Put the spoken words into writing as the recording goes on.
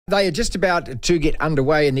They are just about to get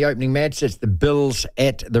underway in the opening match. It's the Bills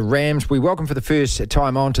at the Rams. We welcome for the first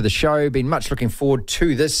time onto the show. Been much looking forward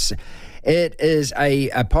to this. It is a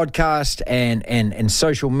podcast and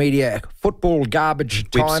social media football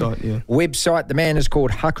garbage time website. The man is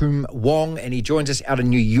called Kung Wong, and he joins us out of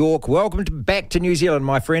New York. Welcome back to New Zealand,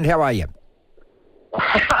 my friend. How are you?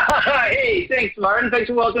 Hey, thanks, Martin. Thanks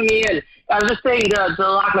for welcoming me in. I was just saying to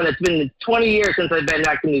Lachlan, it's been 20 years since I've been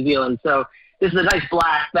back to New Zealand, so this is a nice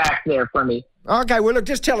blast back there for me. Okay, well, look,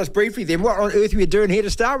 just tell us briefly then, what on earth were you doing here to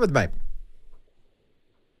start with, mate?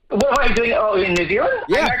 What am I doing? Oh, in New Zealand?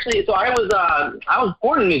 Yeah. I was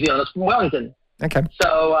born in New Zealand. I was from Wellington. Okay.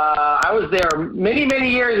 So I was there many,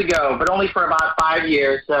 many years ago, but only for about 5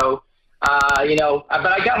 years. So, but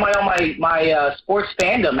I got my sports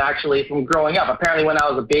fandom actually from growing up. Apparently, when I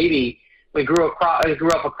was a baby, I grew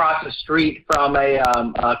up across the street from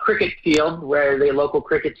a cricket field where the local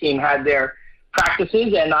cricket team had their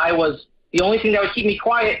practices, and the only thing that would keep me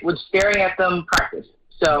quiet was staring at them practice.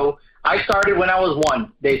 So I started when I was 1,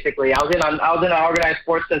 basically. I was in organized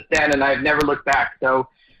sports since then, and I've never looked back. So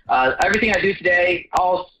everything I do today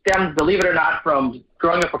all stems, believe it or not, from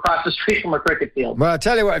growing up across the street from a cricket field. Well, I'll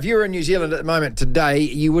tell you what, if you were in New Zealand at the moment today,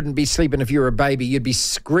 you wouldn't be sleeping if you were a baby. You'd be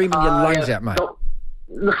screaming your lungs out, mate.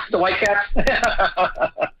 The Whitecaps?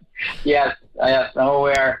 Yes, I'm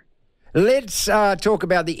aware. Let's talk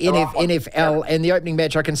about the NFL and the opening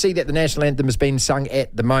match. I can see that the national anthem has been sung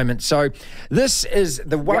at the moment. So this is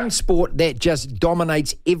the one sport that just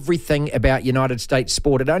dominates everything about United States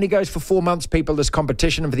sport. It only goes for 4 months, people, this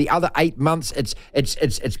competition. And for the other 8 months, it's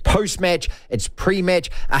post-match, it's pre-match.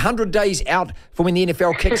 100 days out from when the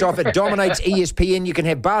NFL kicks off, it dominates ESPN. You can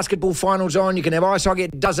have basketball finals on, you can have ice hockey.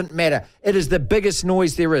 It doesn't matter. It is the biggest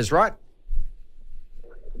noise there is, right?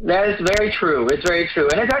 That is very true. It's very true.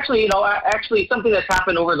 And it's actually, something that's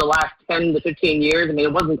happened over the last 10 to 15 years. I mean,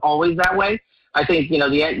 it wasn't always that way. I think, it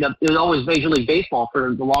was always Major League Baseball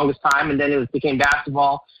for the longest time, and then it became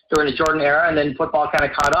basketball during the Jordan era, and then football kind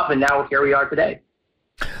of caught up, and now here we are today.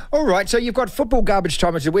 All right, so you've got Football Garbage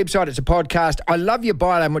Time. It's a website, it's a podcast. I love your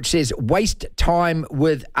bio which says, waste time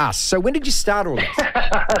with us. So when did you start all this?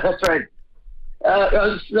 That's right.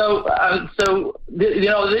 It's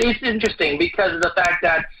interesting because of the fact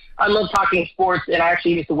that I love talking sports, and I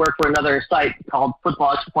actually used to work for another site called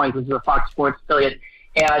Football Extra Points, which is a Fox Sports affiliate.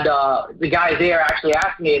 And the guy there actually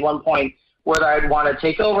asked me at one point whether I'd want to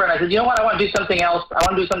take over, and I said, you know what, I want to do something else. I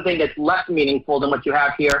want to do something that's less meaningful than what you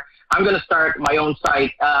have here. I'm going to start my own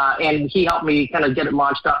site, and he helped me kind of get it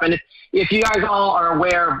launched up. And if you guys all are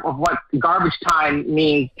aware of what garbage time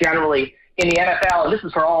means generally in the NFL, and this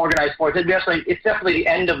is for all organized sports, it's definitely the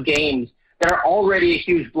end of games that are already a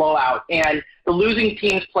huge blowout. And the losing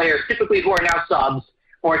team's players, typically who are now subs,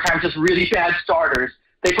 or at times just really bad starters,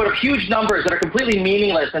 they put up huge numbers that are completely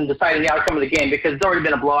meaningless in deciding the outcome of the game because it's already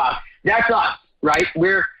been a blowout. That's us, right?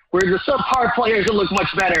 We're the subpar players that look much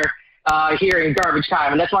better here in garbage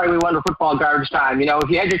time, and that's why we went to football garbage time. If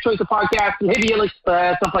you had your choice of podcasts, maybe you look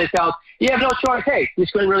someplace else. You have no choice. Hey, we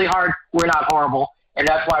screen really hard. We're not horrible. And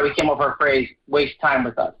that's why we came up with our phrase, waste time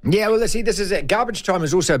with us. Yeah, well, see, this is it. Garbage time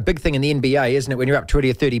is also a big thing in the NBA, isn't it? When you're up 20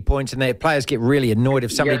 or 30 points and the players get really annoyed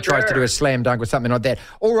if somebody tries to do a slam dunk or something like that.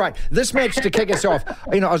 All right, this match to kick us off.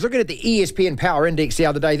 I was looking at the ESPN Power Index the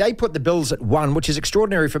other day. They put the Bills at 1, which is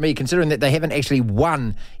extraordinary for me considering that they haven't actually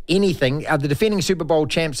won anything. The defending Super Bowl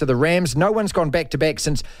champs are the Rams. No one's gone back-to-back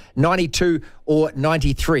since 92 or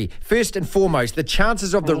 93. First and foremost, the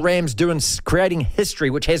chances of the Rams creating history,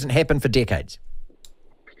 which hasn't happened for decades.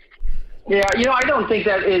 Yeah, I don't think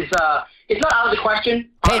that is it's not out of the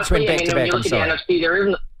question. Pants went back to back. When you look at the NFC, there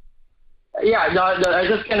isn't. Yeah, no, I was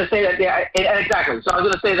just going to say that. Yeah, exactly. So I was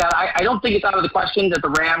going to say that I don't think it's out of the question that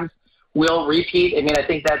the Rams will repeat. I mean, I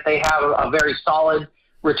think that they have a very solid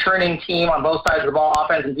returning team on both sides of the ball,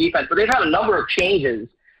 offense and defense. But they've had a number of changes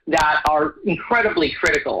that are incredibly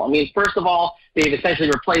critical. I mean, first of all, they've essentially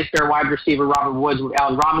replaced their wide receiver Robert Woods with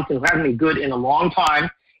Allen Robinson, who hasn't been good in a long time.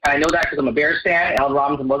 And I know that because I'm a Bears fan. Allen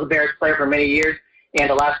Robinson was a Bears player for many years, and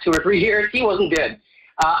the last 2 or 3 years, he wasn't good.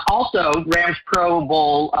 Also, Rams Pro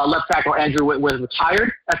Bowl left tackle Andrew Whit was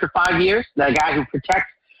retired after 5 years. The guy who protects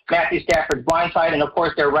Matthew Stafford's blind side, and of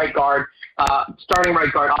course their right guard, starting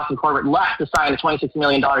right guard Austin Corbett left to sign a $26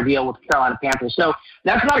 million deal with the Carolina Panthers. So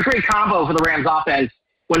that's not a great combo for the Rams offense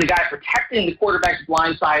when the guy's protecting the quarterback's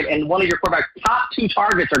blind side and one of your quarterback's top 2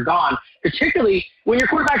 targets are gone, particularly when your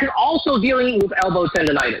quarterback is also dealing with elbow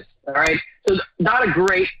tendonitis. All right, so not a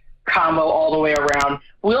great combo all the way around.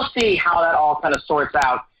 We'll see how that all kind of sorts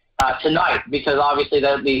out tonight, because obviously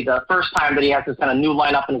that'll be the first time that he has this kind of new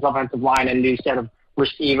lineup in his offensive line and new set of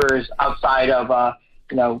receivers outside of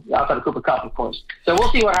outside of Cooper Cup, of course. So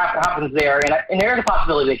we'll see what happens there. And there's a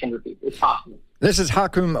possibility they can repeat. It's possible. This is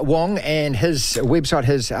HaKung Wong, and his website,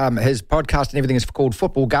 his podcast and everything is called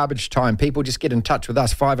Football Garbage Time. People, just get in touch with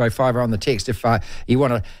us, 5050 on the text if you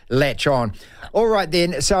want to latch on. All right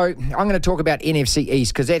then, so I'm going to talk about NFC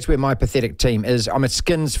East because that's where my pathetic team is. I'm a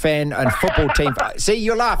Skins fan and football team. See,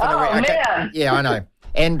 you're laughing. Oh, man. Yeah, I know.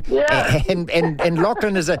 And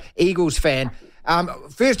Lachlan is an Eagles fan.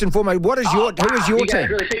 First and foremost, who is your you team? guys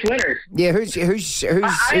really pick winners. Yeah, who's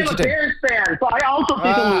I'm a Bears fan, so I also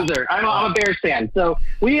pick a loser. I'm a Bears fan, so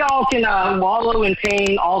we all can wallow in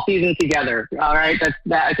pain all season together. All right,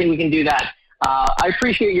 I think we can do that. I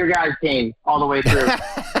appreciate your guys' pain all the way through.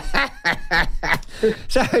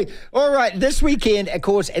 So, all right, this weekend, of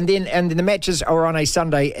course, and then the matches are on a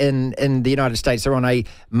Sunday in the United States. They're on a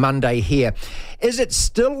Monday here. Is it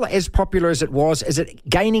still as popular as it was? Is it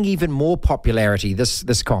gaining even more popularity,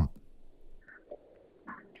 this comp?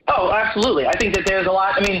 Oh, absolutely. I think that there's a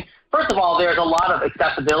lot. I mean, first of all, there's a lot of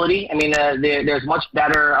accessibility. I mean, there's much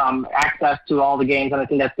better access to all the games, and I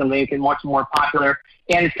think that's going to make it much more popular.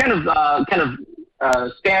 And it's kind of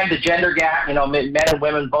spanned the gender gap. Men and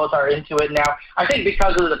women both are into it now. I think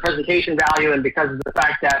because of the presentation value and because of the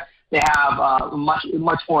fact that they have much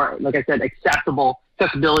more, like I said,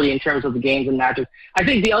 accessibility in terms of the games and matches. I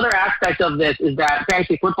think the other aspect of this is that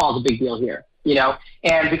fantasy football is a big deal here.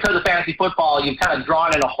 And because of fantasy football, you've kind of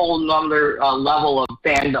drawn in a whole nother level of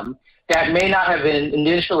fandom that may not have been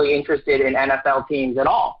initially interested in NFL teams at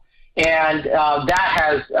all. And that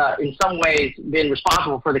has, in some ways, been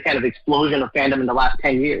responsible for the kind of explosion of fandom in the last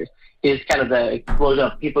 10 years, is kind of the explosion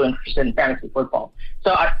of people interested in fantasy football.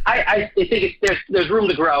 So I think there's room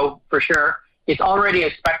to grow, for sure. It's already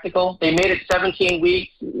a spectacle. They made it 17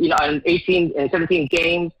 weeks, and 17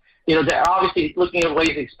 games. They're obviously looking at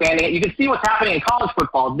ways of expanding it. You can see what's happening in college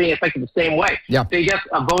football being affected the same way. Yeah. They just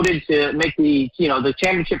voted to make the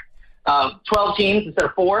championship 12 teams instead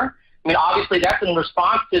of 4. I mean, obviously that's in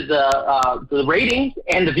response to the ratings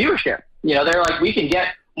and the viewership. They're like, we can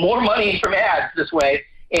get more money from ads this way.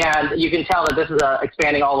 And you can tell that this is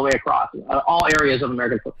expanding all the way across all areas of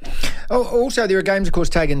American football. Oh, also, there are games, of course,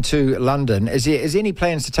 taken to London. Is there any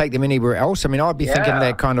plans to take them anywhere else? I mean, I'd be thinking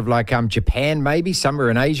that kind of like Japan, maybe, somewhere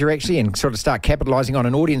in Asia, actually, and sort of start capitalising on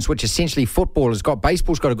an audience which essentially football has got.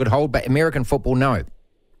 Baseball's got a good hold, but American football, no.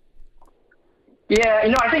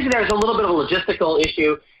 Yeah, I think there's a little bit of a logistical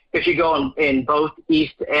issue if you go in both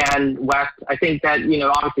East and West. I think that,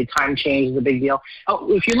 obviously time change is a big deal.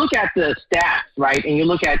 If you look at the stats, right, and you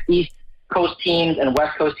look at East Coast teams and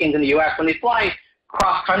West Coast teams in the U.S., when they fly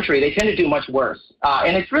cross-country, they tend to do much worse.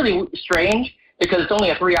 And it's really strange because it's only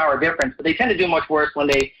a 3-hour difference, but they tend to do much worse when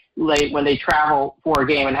they travel for a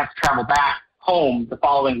game and have to travel back home the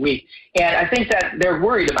following week. And I think that they're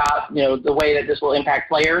worried about, the way that this will impact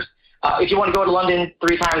players. If you want to go to London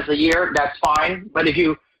 3 times a year, that's fine. But if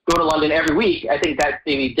you go to London every week, I think that's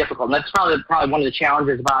going to be difficult. And that's probably one of the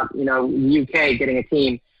challenges about, the UK getting a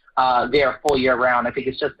team there full year round. I think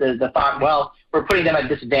it's just the thought, well, we're putting them at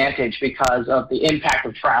disadvantage because of the impact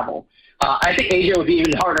of travel. I think Asia would be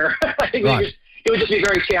even harder. I think it would just be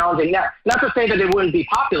very challenging. Not to say that it wouldn't be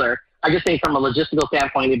popular. I just think from a logistical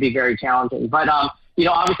standpoint, it'd be very challenging. But,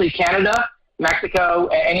 obviously Canada, Mexico,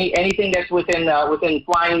 anything that's within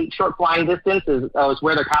short flying distance is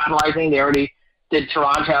where they're capitalizing. They already did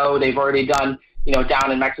Toronto. They've already done,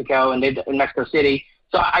 down in Mexico and in Mexico City.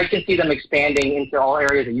 So I can see them expanding into all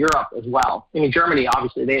areas of Europe as well. I mean, Germany,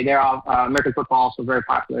 obviously, they're American football, also very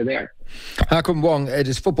popular there. HaKung Wong, it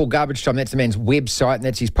is Football Garbage Time. That's the man's website, and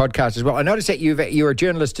that's his podcast as well. I noticed that you're a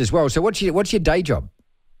journalist as well. So what's your day job?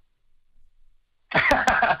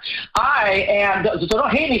 I am, so don't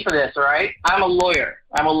hate me for this, all right? I'm a lawyer.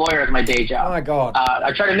 I'm a lawyer as my day job. Oh, my God.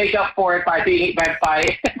 I try to make up for it by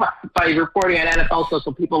reporting on NFL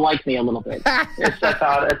so people like me a little bit. That's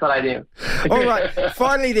what I do. All right.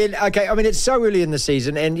 Finally then, okay, I mean, it's so early in the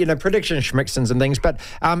season and, prediction schmixins and things, but,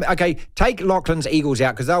 okay, take Lachlan's Eagles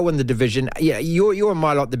out because they'll win the division. Yeah, you're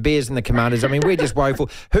my lot, the Bears and the Commanders. I mean, we're just woeful.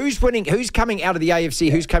 Who's winning? Who's coming out of the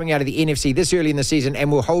AFC? Who's coming out of the NFC this early in the season?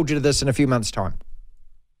 And we'll hold you to this in a few months' time.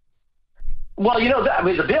 Well,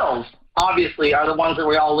 the Bills obviously are the ones that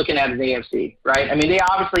we're all looking at in the AFC, right? I mean, they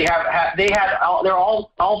obviously they're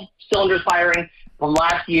all cylinders firing from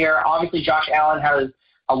last year. Obviously, Josh Allen has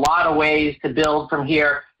a lot of ways to build from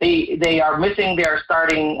here. They are missing their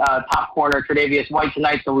starting top corner, Tre'Davious White,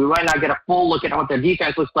 tonight, so we might not get a full look at what their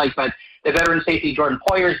defense looks like, but the veteran safety Jordan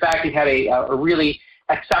Poyer's back. He had a really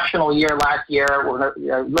exceptional year last year,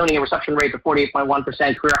 limiting a reception rate to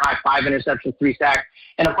 48.1%, career high 5 interceptions, 3 sacks.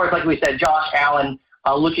 And of course, like we said, Josh Allen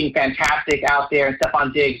looking fantastic out there, and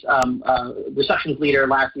Stephon Diggs, receptions leader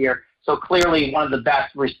last year. So clearly one of the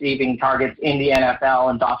best receiving targets in the NFL,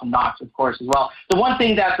 and Dawson Knox, of course, as well. The one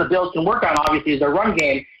thing that the Bills can work on, obviously, is their run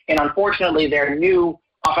game. And unfortunately, their new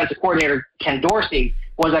offensive coordinator, Ken Dorsey,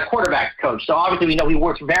 was a quarterback coach. So obviously we know he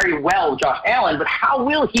works very well with Josh Allen, but how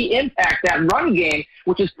will he impact that run game,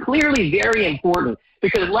 which is clearly very important?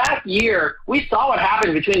 Because last year, we saw what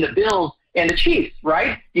happened between the Bills and the Chiefs,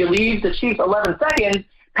 right? You leave the Chiefs 11 seconds,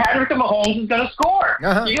 Patrick Mahomes is going to score.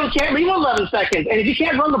 You can't leave 11 seconds. And if you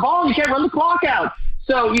can't run the ball, you can't run the clock out.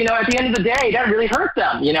 So, you know, at the end of the day, that really hurts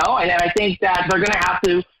them, you know. And I think that they're going to have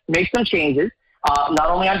to make some changes, not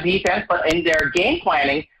only on defense, but in their game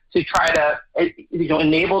planning to try to, you know,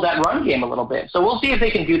 enable that run game a little bit. So we'll see if they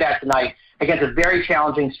can do that tonight against a very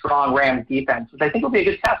challenging, strong Rams defense, which I think will be a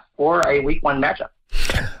good test for a Week 1 matchup.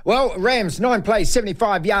 Well, Rams, 9 plays,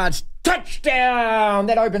 75 yards, touchdown!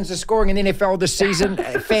 That opens the scoring in NFL this season.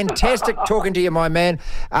 Fantastic talking to you, my man.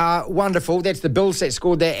 Wonderful. That's the Bills that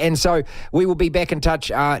scored that. And so we will be back in touch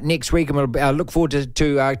next week, and we'll look forward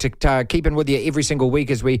to keeping with you every single week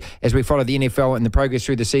as we follow the NFL and the progress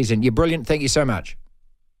through the season. You're brilliant. Thank you so much.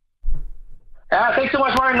 Thanks so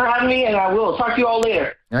much, Martin, for having me, and I will talk to you all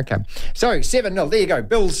later. Okay. So, 7-0. There you go.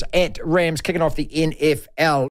 Bills at Rams kicking off the NFL.